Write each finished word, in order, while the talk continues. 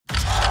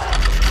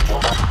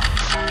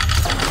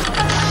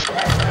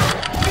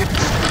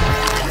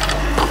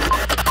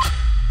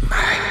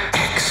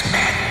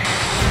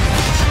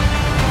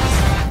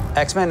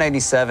X-Men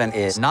 97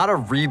 is not a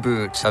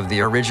reboot of the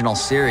original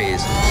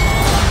series,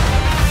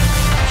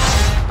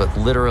 but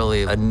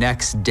literally a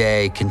next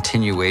day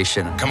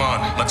continuation. Come on,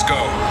 let's go.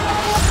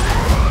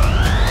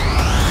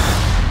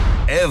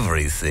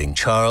 Everything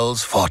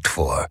Charles fought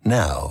for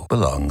now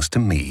belongs to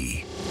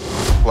me.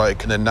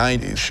 Like in the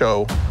 90s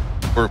show,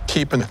 we're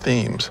keeping the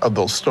themes of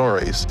those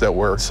stories that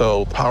were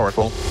so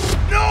powerful.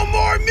 No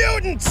more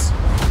mutants!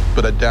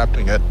 But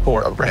adapting it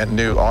for a brand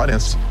new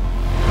audience.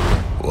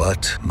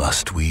 What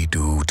must we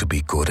do to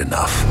be good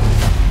enough?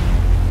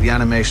 The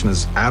animation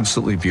is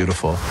absolutely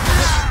beautiful.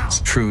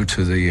 It's true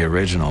to the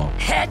original.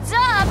 Heads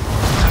up!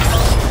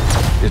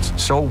 It's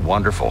so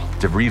wonderful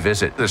to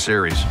revisit the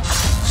series.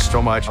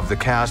 So much of the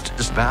cast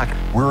is back.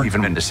 We're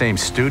even in the same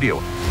studio.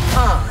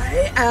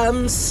 I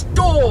am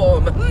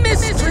Storm,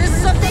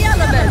 Mistress of the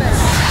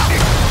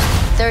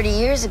Elements. 30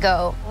 years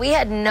ago, we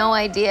had no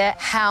idea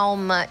how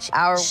much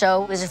our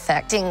show was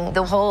affecting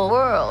the whole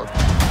world.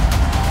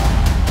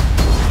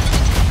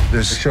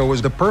 This show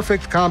was the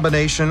perfect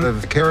combination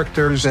of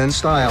characters and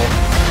style.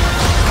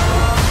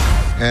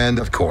 And,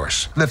 of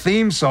course, the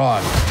theme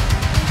song.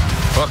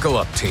 Buckle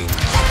up, team.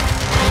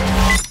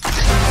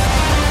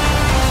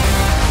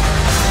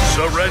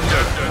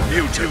 Surrender,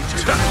 mutant.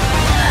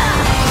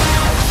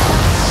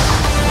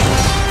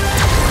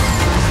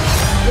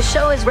 The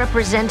show is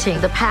representing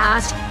the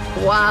past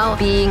while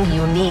being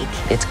unique.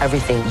 It's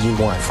everything you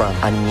want from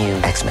a new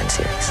X-Men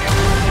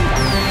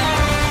series.